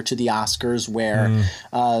similar to the Oscars, where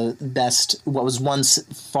best what was once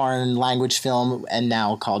foreign language film and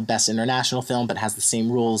now called best international film, but has the same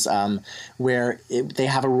rules, where they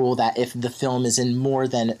have a rule that if the film is in more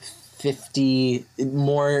than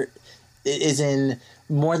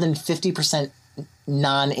 50%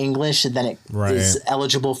 non-English, then it is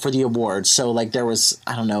eligible for the award. So there was,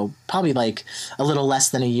 I don't know, probably a little less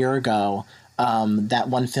than a year ago, that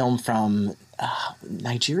one film from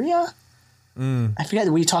Nigeria. I forget,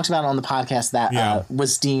 we talked about it on the podcast that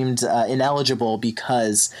was deemed ineligible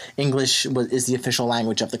because English is the official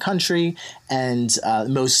language of the country, and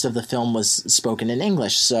most of the film was spoken in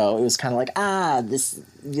English. So it was kind of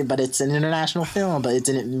but it's an international film, but it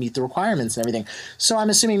didn't meet the requirements and everything. So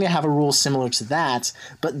I'm assuming they have a rule similar to that.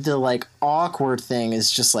 But the awkward thing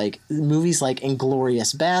is just movies like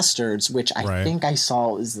Inglourious Bastards, which I think I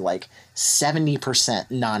saw is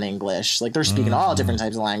 70% non-English. They're speaking all different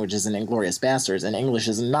types of languages in Inglourious Bastards, and English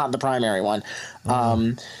is not the primary one.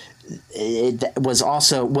 It was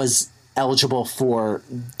eligible for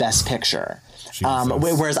Best Picture.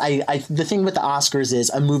 Whereas the thing with the Oscars is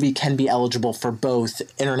a movie can be eligible for both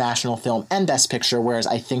international film and Best Picture, whereas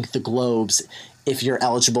I think the Globes, if you're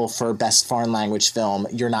eligible for Best Foreign Language Film,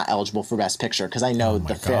 you're not eligible for Best Picture, because I know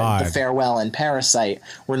the Farewell and Parasite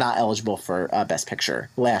were not eligible for Best Picture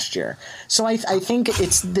last year. So I think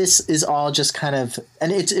this is all just kind of,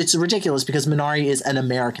 and it's ridiculous because Minari is an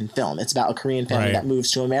American film. It's about a Korean family that moves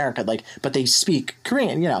to America, but they speak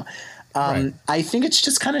Korean, I think it's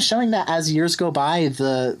just kind of showing that as years go by,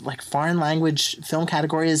 the foreign language film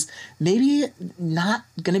category is maybe not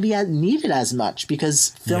going to be needed as much, because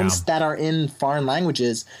films that are in foreign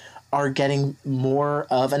languages are getting more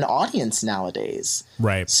of an audience nowadays.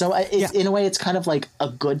 Right. So in a way, it's kind of a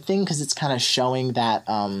good thing, because it's kind of showing that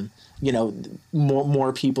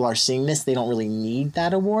more people are seeing this. They don't really need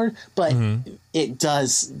that award, but it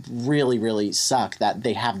does really, really suck that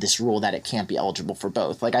they have this rule that it can't be eligible for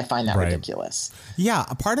both. I find that ridiculous. Yeah,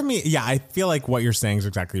 a part of me, I feel like what you're saying is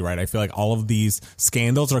exactly right. I feel like all of these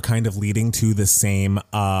scandals are kind of leading to the same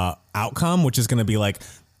outcome, which is going to be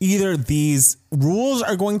either these rules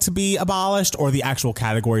are going to be abolished, or the actual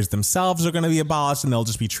categories themselves are going to be abolished, and they'll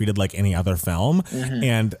just be treated like any other film.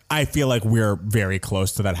 And I feel like we're very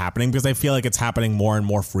close to that happening, because I feel like it's happening more and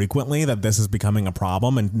more frequently that this is becoming a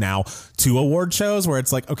problem. And now 2 award shows where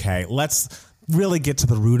it's okay, let's really get to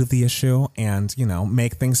the root of the issue and,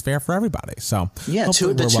 make things fair for everybody. So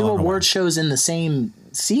the 2 award shows in the same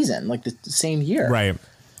season, the same year. Right.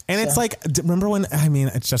 And it's remember when,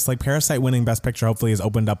 it's just Parasite winning Best Picture hopefully has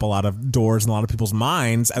opened up a lot of doors in a lot of people's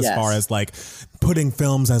minds as far as putting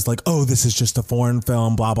films as like, oh, this is just a foreign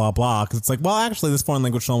film, blah, blah, blah. Because it's like, well, actually, this foreign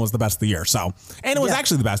language film was the best of the year. So, and it was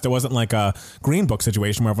actually the best. It wasn't like a Green Book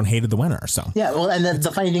situation where everyone hated the winner. So yeah, well, and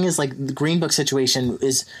the funny thing is, like, the Green Book situation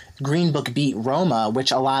is Green Book beat Roma,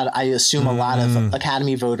 which I assume a lot of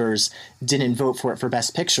Academy voters didn't vote for it for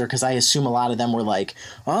Best Picture, because I assume a lot of them were like,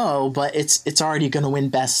 oh, but it's already going to win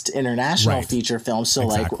Best International Feature Film, so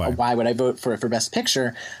like, why would I vote for it for Best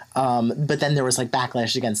Picture? But then there was like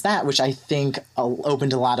backlash against that, which I think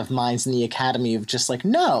opened a lot of minds in the Academy of just like,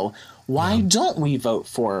 no, why don't we vote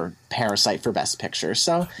for Parasite for Best Picture?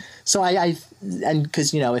 So I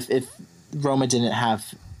because, you know, if Roma didn't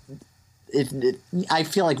have, I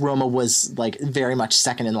feel like Roma was like very much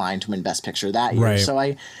second in line to win Best Picture that year.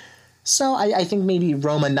 Right. So I think maybe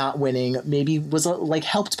Roma not winning maybe was like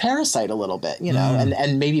helped Parasite a little bit, you know,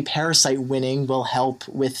 and maybe Parasite winning will help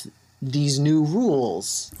with these new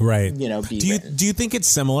rules, right? You know, do you think it's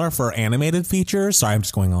similar for animated features? Sorry, I'm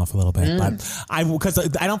just going off a little bit, but because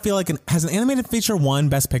I don't feel like has an animated feature won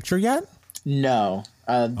Best Picture yet? No.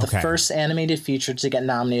 The first animated feature to get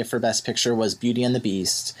nominated for Best Picture was Beauty and the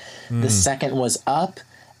Beast. The second was Up.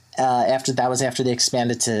 After they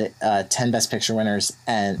expanded to 10 Best Picture winners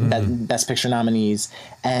and Best Picture nominees,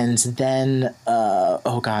 and then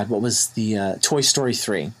what was the Toy Story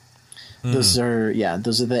 3? Those are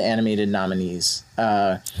the animated nominees.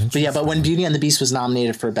 But when Beauty and the Beast was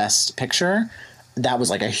nominated for Best Picture, that was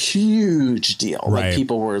like a huge deal. Right. Like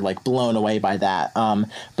people were like blown away by that.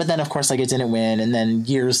 But then of course like it didn't win, and then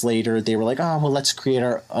years later they were like, oh well, let's create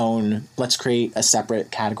a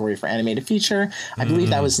separate category for animated feature. I believe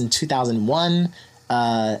that was in 2001,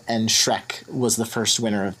 and Shrek was the first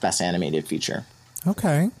winner of Best Animated Feature.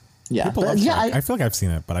 Okay. Yeah. People love Shrek. I feel like I've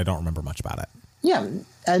seen it, but I don't remember much about it. Yeah,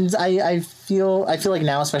 and I feel like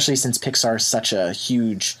now, especially since Pixar is such a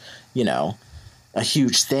huge, you know, a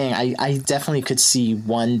huge thing, I definitely could see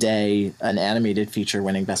one day an animated feature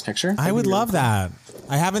winning Best Picture. I would love that.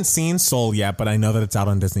 I haven't seen Soul yet, but I know that it's out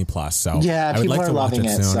on Disney Plus. So yeah, I would like to watch it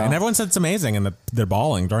soon. So. And everyone said it's amazing and that they're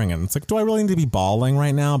bawling during it. And it's like, do I really need to be bawling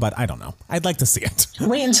right now? But I don't know. I'd like to see it.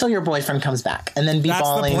 Wait until your boyfriend comes back and then be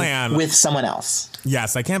bawling with someone else.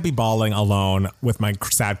 Yes, I can't be bawling alone with my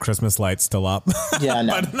sad Christmas lights still up. Yeah,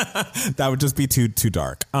 no. But, that would just be too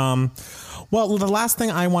dark. Well, the last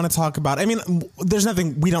thing I want to talk about, I mean, there's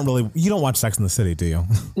nothing, you don't watch Sex and the City, do you?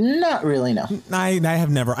 Not really, no. I have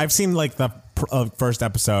never. I've seen like the first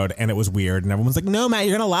episode and it was weird and everyone's like, no, Matt,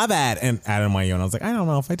 you're going to love it. And Adam and I was like, I don't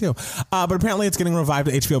know if I do. But apparently it's getting revived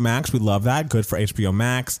at HBO Max. We love that. Good for HBO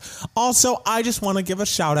Max. Also, I just want to give a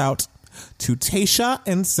shout out to Tayshia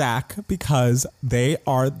and Zach, because they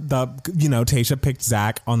are Tayshia picked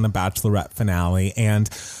Zach on the Bachelorette finale, and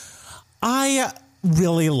I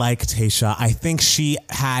really like Tayshia. I think she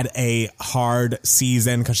had a hard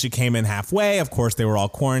season because she came in halfway. Of course, they were all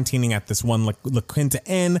quarantining at this one La Quinta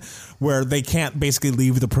Inn where they can't basically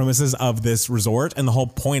leave the premises of this resort. And the whole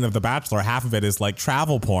point of The Bachelor, half of it is like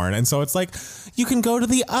travel porn. And so it's like, you can go to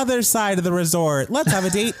the other side of the resort. Let's have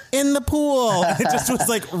a date in the pool. It just was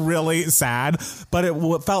like really sad, but it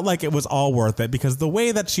felt like it was all worth it because the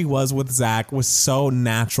way that she was with Zach was so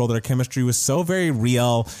natural. Their chemistry was so very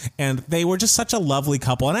real, and they were just such a lovely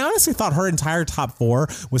couple. And I honestly thought her entire top four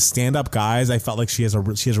was stand-up guys. I felt like she has a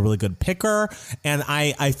really good picker, and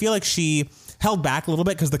I feel like she held back a little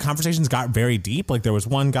bit because the conversations got very deep. Like there was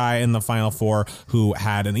one guy in the final four who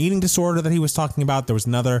had an eating disorder that he was talking about. There was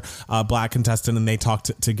another black contestant, and they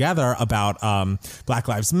talked together about Black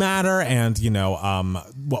Lives Matter and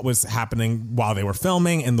what was happening while they were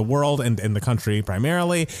filming in the world and in the country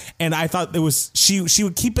primarily. And I thought it was she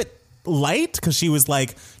would keep it light because she was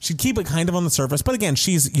like, she'd keep it kind of on the surface, but again,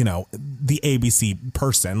 she's the ABC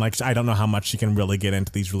person. Like I don't know how much she can really get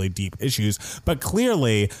into these really deep issues, but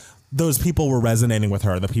clearly those people were resonating with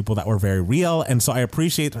her, the people that were very real. And so I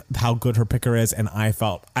appreciate how good her picker is. And I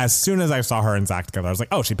felt as soon as I saw her and Zach together, I was like,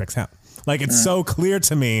 oh, she picks him. Like, it's so clear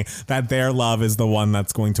to me that their love is the one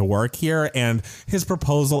that's going to work here. And his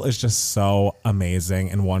proposal is just so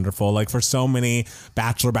amazing and wonderful. Like, for so many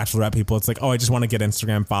bachelorette people, it's like, oh, I just want to get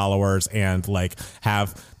Instagram followers and like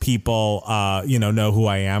have people, know who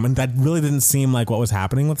I am. And that really didn't seem like what was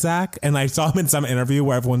happening with Zach. And I saw him in some interview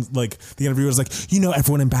where everyone's like, the interviewer was like,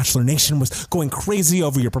 everyone in Bachelor Nation was going crazy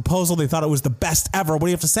over your proposal. They thought it was the best ever. What do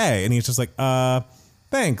you have to say? And he's just like,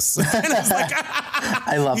 thanks. And it's like,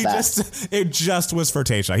 I love that. It just was for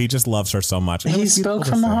Tayshia. He just loves her so much. He spoke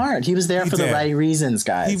from the heart. He was there for the right reasons,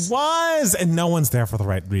 guys. He was, and no one's there for the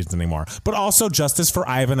right reasons anymore. But also justice for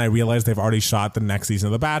Ivan. I realize they've already shot the next season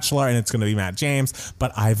of The Bachelor, and it's going to be Matt James.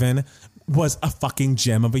 But Ivan was a fucking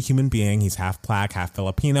gem of a human being. He's half black, half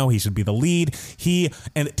Filipino. He should be the lead.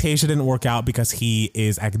 And Tayshia didn't work out because he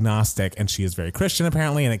is agnostic and she is very Christian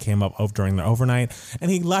apparently, and it came up during their overnight. And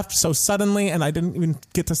he left so suddenly, and I didn't even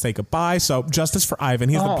get to say goodbye. So justice for Ivan.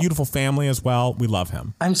 He has a beautiful family as well. We love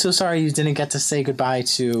him. I'm so sorry you didn't get to say goodbye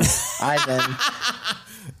to Ivan.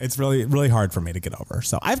 It's really, really hard for me to get over.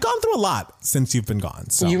 So I've gone through a lot since you've been gone.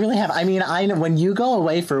 So you really have. I mean, I know when you go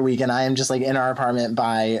away for a week and I am just like in our apartment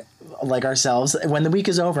by like ourselves, when the week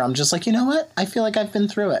is over, I'm just like, you know what? I feel like I've been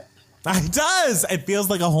through it. It does. It feels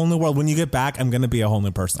like a whole new world. When you get back, I'm going to be a whole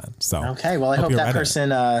new person. So okay. Well, I hope that person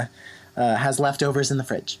has leftovers in the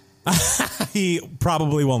fridge. He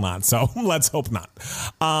probably will not. So let's hope not.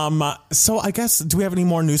 So I guess, do we have any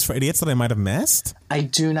more news for idiots that I might have missed? I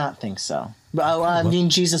do not think so. I mean,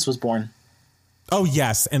 Jesus was born. Oh,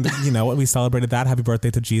 yes. And you know what? We celebrated that. Happy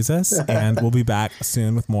birthday to Jesus. And we'll be back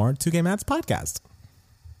soon with more Two Gay Mads podcast.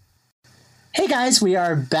 Hey guys, we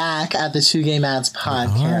are back at the Two Gay Mads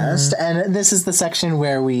podcast, and this is the section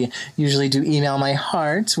where we usually do Email My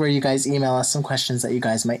Heart, where you guys email us some questions that you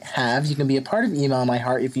guys might have. You can be a part of Email My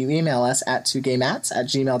Heart if you email us at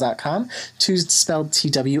twogaymads@gmail.com, two spelled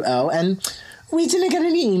TWO, and we didn't get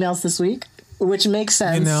any emails this week, which makes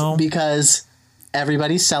sense because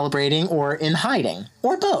everybody's celebrating or in hiding,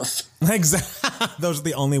 or both. Exactly. Those are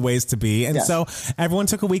the only ways to be. And so everyone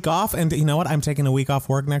took a week off, and you know what? I'm taking a week off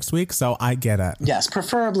work next week, so I get it. Yes,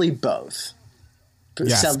 preferably both.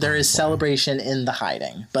 Yes, so there is celebration in the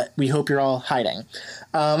hiding, but we hope you're all hiding.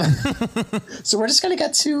 So we're just going to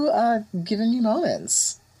get to giving you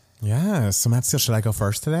moments. Yeah. So Matt Steele, should I go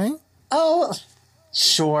first today? Oh,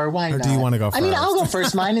 sure. Why not? Or do you want to go first? I mean, I'll go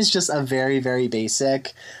first. Mine is just a very, very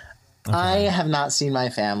basic. Okay. I have not seen my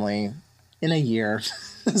family in a year.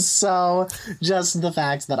 So just the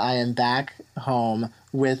fact that I am back home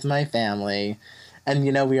with my family, and,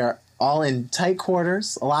 you know, we are all in tight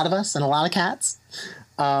quarters, a lot of us and a lot of cats.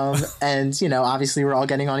 And, you know, obviously we're all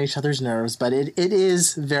getting on each other's nerves, but it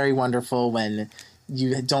is very wonderful when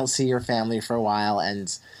you don't see your family for a while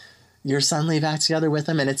and you're suddenly back together with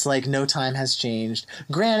them, and it's like no time has changed.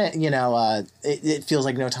 Granted, you know, it feels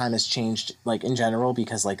like no time has changed, like, in general,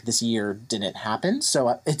 because, like, this year didn't happen.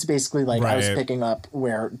 So it's basically like I was picking up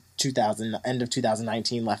where end of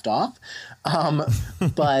 2019 left off.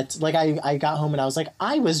 But, like, I got home and I was like,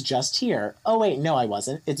 I was just here. Oh, wait, no, I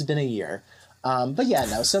wasn't. It's been a year. But yeah,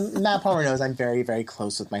 no. So Matt Palmer knows I'm very, very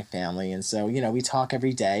close with my family, and so, you know, we talk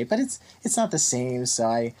every day, but it's not the same.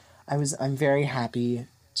 So I'm very happy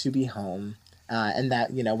to be home, and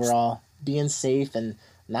that, you know, we're all being safe and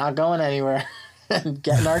not going anywhere and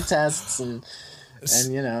getting our tests and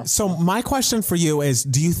you know. So my question for you is,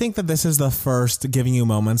 do you think that this is the first Giving You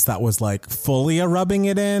Moments that was like fully a rubbing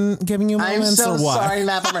it in Giving You Moments? I'm so or what? sorry,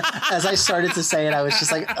 Matt Palmer. As I started to say it, I was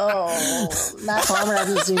just like, oh, Matt Palmer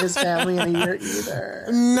hasn't seen his family in a year either.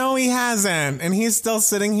 No, he hasn't. And he's still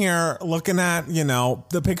sitting here looking at, you know,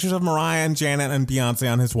 the pictures of Mariah and Janet and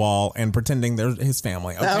Beyonce on his wall and pretending they're his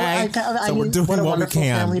family. Okay. So we're doing what we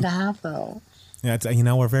can. Family to have, though. Yeah, you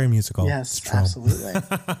know, we're very musical. Yes, absolutely.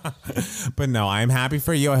 But no, I'm happy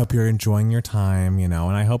for you. I hope you're enjoying your time, you know,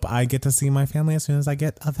 and I hope I get to see my family as soon as I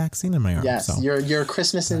get a vaccine in my arm. Yes, so. your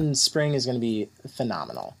Christmas in spring is going to be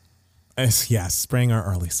phenomenal. Yes, spring or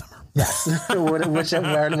early summer. Yes,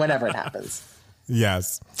 whenever it happens.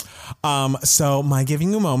 Yes. So my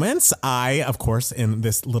Giving You Moments, I, of course, in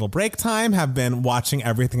this little break time, have been watching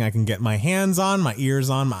everything I can get my hands on, my ears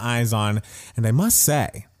on, my eyes on, and I must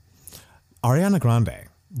say, Ariana Grande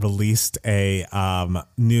released a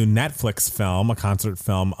new Netflix film, a concert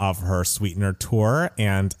film of her Sweetener tour.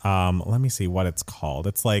 And let me see what it's called.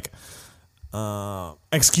 It's like,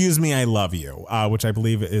 Excuse Me, I Love You, which I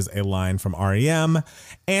believe is a line from R.E.M.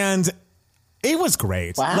 And it was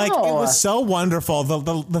great. Wow. Like, it was so wonderful.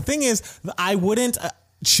 The thing is, I wouldn't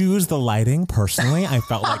choose the lighting personally. I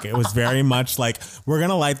felt like it was very much like, we're going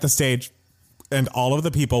to light the stage and all of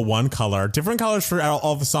the people one color, different colors for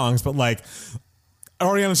all the songs, but like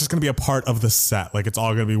Ariana's just going to be a part of the set. Like, it's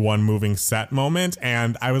all going to be one moving set moment.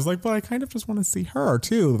 And I was like, well, I kind of just want to see her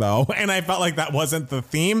too, though. And I felt like that wasn't the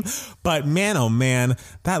theme, but man, oh man,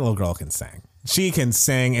 that little girl can sing. She can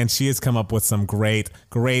sing, and she has come up with some great,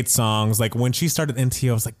 great songs. Like, when she started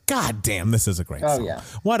NTO, I was like, God damn, this is a great song. Yeah.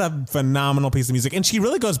 What a phenomenal piece of music. And she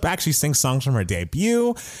really goes back. She sings songs from her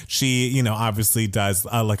debut. She, you know, obviously does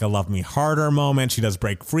like a Love Me Harder moment. She does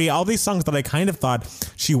Break Free. All these songs that I kind of thought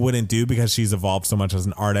she wouldn't do because she's evolved so much as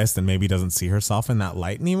an artist and maybe doesn't see herself in that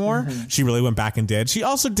light anymore. Mm-hmm. She really went back and did. She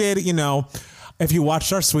also did, you know, If you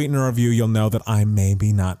watched our Sweetener review, you'll know that I'm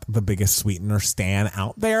maybe not the biggest Sweetener stan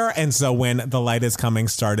out there. And so when The Light Is Coming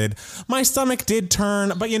started, my stomach did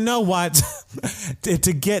turn. But you know what?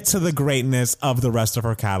 to get to the greatness of the rest of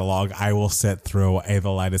her catalog, I will sit through a The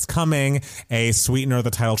Light Is Coming, a Sweetener, the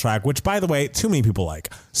title track, which, by the way, too many people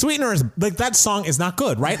like. Sweetener is like, that song is not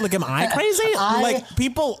good, right? Like, am I crazy? Like,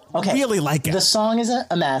 people really like it. The song is a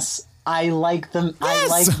mess. I like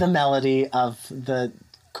the melody of the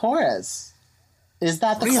chorus. Is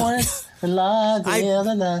that the chorus? Yes. But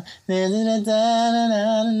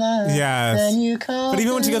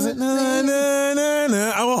even when she goes, na, na, na,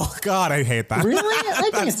 na, oh God, I hate that. Really?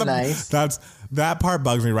 I think it's nice. That part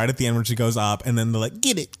bugs me right at the end when she goes up and then they're like,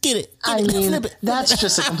 get it. I mean, that's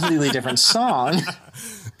just a completely different song.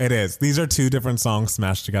 It is. These are two different songs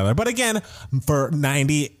smashed together. But again, for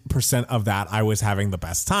 90% of that, I was having the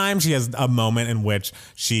best time. She has a moment in which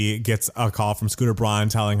she gets a call from Scooter Braun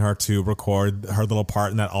telling her to record her little part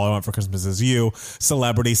in that All I Want for Christmas Is You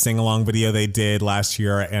celebrity sing-along video they did last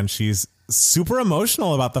year. And she's super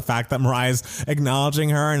emotional about the fact that Mariah's acknowledging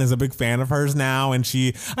her and is a big fan of hers now. And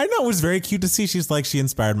I know it was very cute to see. She's like, she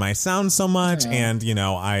inspired my sound so much. Yeah. And, you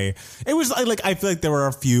know, I feel like there were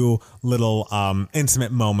a few little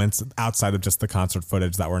intimate moments outside of just the concert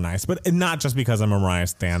footage that were nice, but not just because I'm a Mariah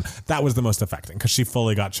stan. That was the most affecting because she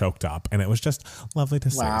fully got choked up and it was just lovely to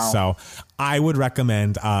see. So I would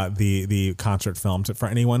recommend the concert film for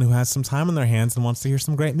anyone who has some time on their hands and wants to hear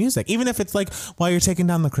some great music, even if it's like while you're taking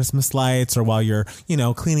down the Christmas lights or while you're, you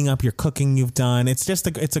know, cleaning up your cooking you've done. It's just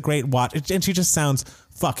it's a great watch. And she just sounds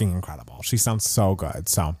fucking incredible. She sounds so good.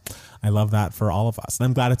 So I love that for all of us. And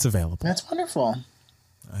I'm glad it's available. That's wonderful.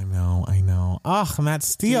 I know. Oh, Matt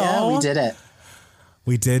Steele. Yeah, we did it.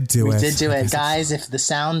 We did do it. Guys, if the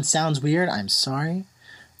sound sounds weird, I'm sorry.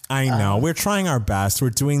 I know. We're trying our best. We're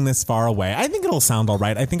doing this far away. I think it'll sound all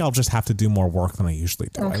right. I think I'll just have to do more work than I usually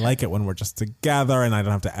do. Okay. I like it when we're just together and I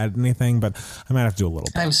don't have to edit anything, but I might have to do a little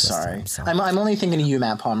bit. I'm sorry. I'm only thinking of you,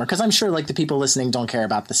 Matt Palmer, because I'm sure like the people listening don't care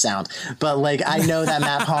about the sound. But like I know that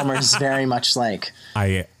Matt Palmer is very much like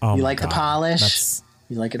you like the polish.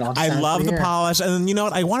 You like it all. I love the polish. And you know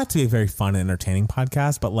what? I want it to be a very fun and entertaining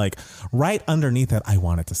podcast, but like right underneath it, I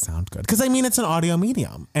want it to sound good. Because I mean, it's an audio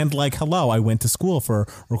medium. And like, hello, I went to school for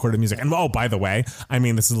recorded music. And oh, by the way, I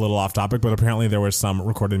mean, this is a little off topic, but apparently there was some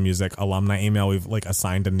recorded music alumni email. We've like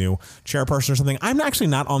assigned a new chairperson or something. I'm actually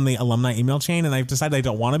not on the alumni email chain and I've decided I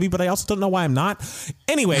don't want to be, but I also don't know why I'm not.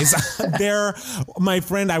 Anyways, my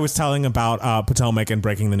friend I was telling about Potomac and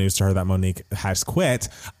breaking the news to her that Monique has quit,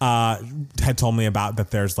 had told me about that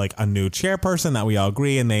there's like a new chairperson that we all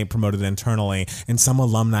agree and they promoted internally, and some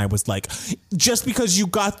alumni was like, just because you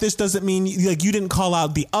got this doesn't mean like you didn't call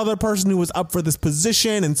out the other person who was up for this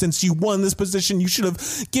position, and since you won this position you should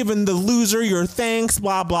have given the loser your thanks,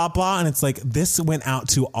 blah blah blah. And it's like, this went out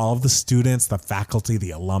to all of the students, the faculty, the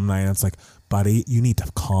alumni, and it's like, buddy, you need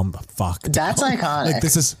to calm the fuck down. That's iconic. Like,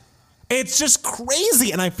 it's just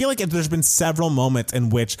crazy. And I feel like there's been several moments in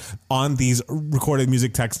which on these recorded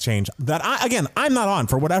music text change that I'm not on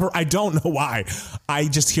for whatever. I don't know why. I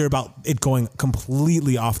just hear about it going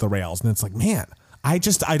completely off the rails. And it's like, man, I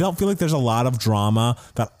don't feel like there's a lot of drama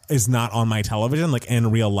that is not on my television, like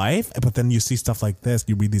in real life. But then you see stuff like this,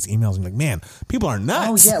 you read these emails and you're like, man, people are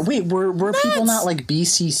nuts. Oh yeah. Wait, were people not like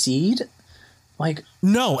BCC'd? Like,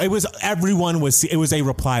 no, it was it was a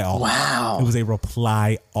reply all. Wow. It was a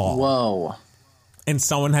reply all. Whoa. And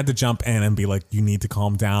someone had to jump in and be like, you need to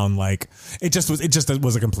calm down. Like, it just was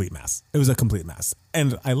a complete mess. It was a complete mess.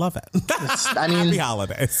 And I love it. I mean, happy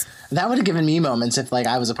holidays. That would have given me moments if like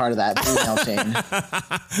I was a part of that email chain.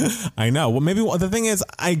 I know. Well, maybe the thing is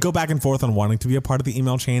I go back and forth on wanting to be a part of the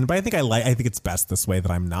email chain, but I think I think it's best this way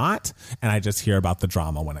that I'm not. And I just hear about the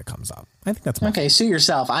drama when it comes up. I think that's okay. Sue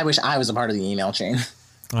yourself. I wish I was a part of the email chain.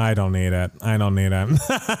 I don't need it.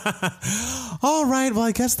 All right. Well,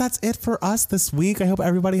 I guess that's it for us this week. I hope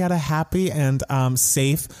everybody had a happy and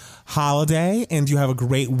safe holiday, and you have a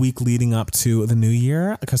great week leading up to the new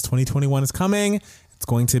year, because 2021 is coming. It's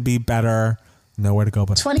going to be better. Nowhere to go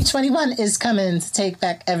but 2021 is coming to take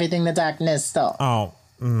back everything the darkness stole. Oh,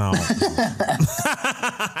 no.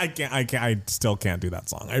 I still can't do that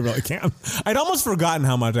song. I really can't. I'd almost forgotten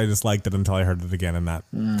how much I disliked it until I heard it again in that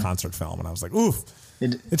concert film, and I was like, oof.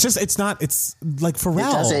 It's like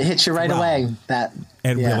Pharrell. It hits you right away.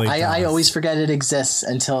 Really does. I always forget it exists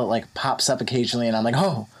until it like pops up occasionally, and I'm like,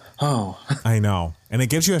 oh. I know. And it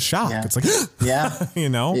gives you a shock. Yeah. It's like, yeah, you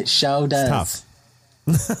know, it sure does.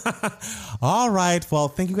 It's tough. All right. Well,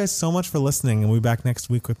 thank you guys so much for listening, and we'll be back next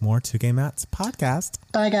week with more 2Gay Matt's podcast.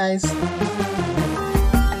 Bye, guys.